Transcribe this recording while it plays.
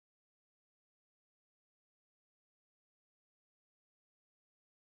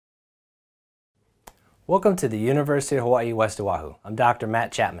Welcome to the University of Hawaii, West Oahu. I'm Dr.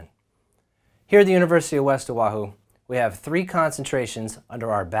 Matt Chapman. Here at the University of West Oahu, we have 3 concentrations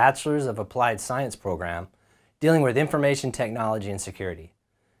under our Bachelor's of Applied Science program dealing with information technology and security.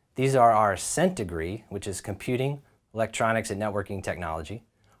 These are our CENT degree, which is Computing, Electronics and Networking Technology,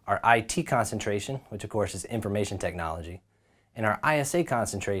 our IT concentration, which of course is Information Technology, and our ISA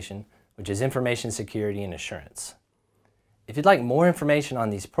concentration, which is Information Security and Assurance. If you'd like more information on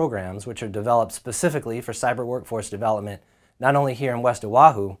these programs, which are developed specifically for cyber workforce development, not only here in West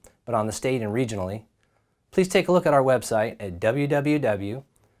Oahu, but on the state and regionally, please take a look at our website at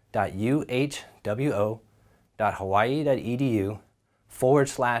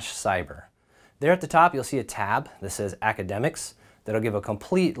www.uhwo.hawaii.edu/cyber. There at the top, you'll see a tab that says Academics that'll give a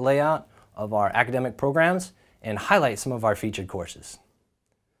complete layout of our academic programs and highlight some of our featured courses.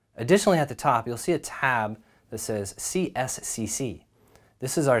 Additionally, at the top, you'll see a tab that says CSCC.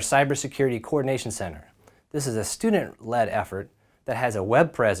 This is our Cybersecurity Coordination Center. This is a student-led effort that has a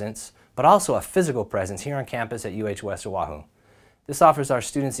web presence, but also a physical presence here on campus at UH West Oahu. This offers our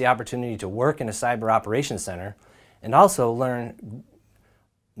students the opportunity to work in a cyber operations center and also learn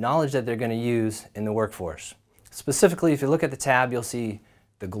knowledge that they're going to use in the workforce. Specifically, if you look at the tab, you'll see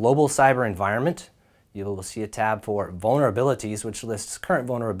the global cyber environment. You will see a tab for vulnerabilities, which lists current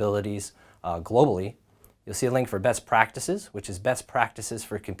vulnerabilities globally. You'll see a link for best practices, which is best practices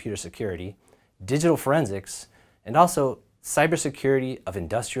for computer security, digital forensics, and also cybersecurity of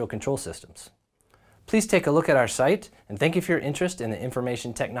industrial control systems. Please take a look at our site, and thank you for your interest in the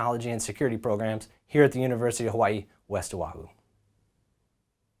information technology and security programs here at the University of Hawaii, West Oahu.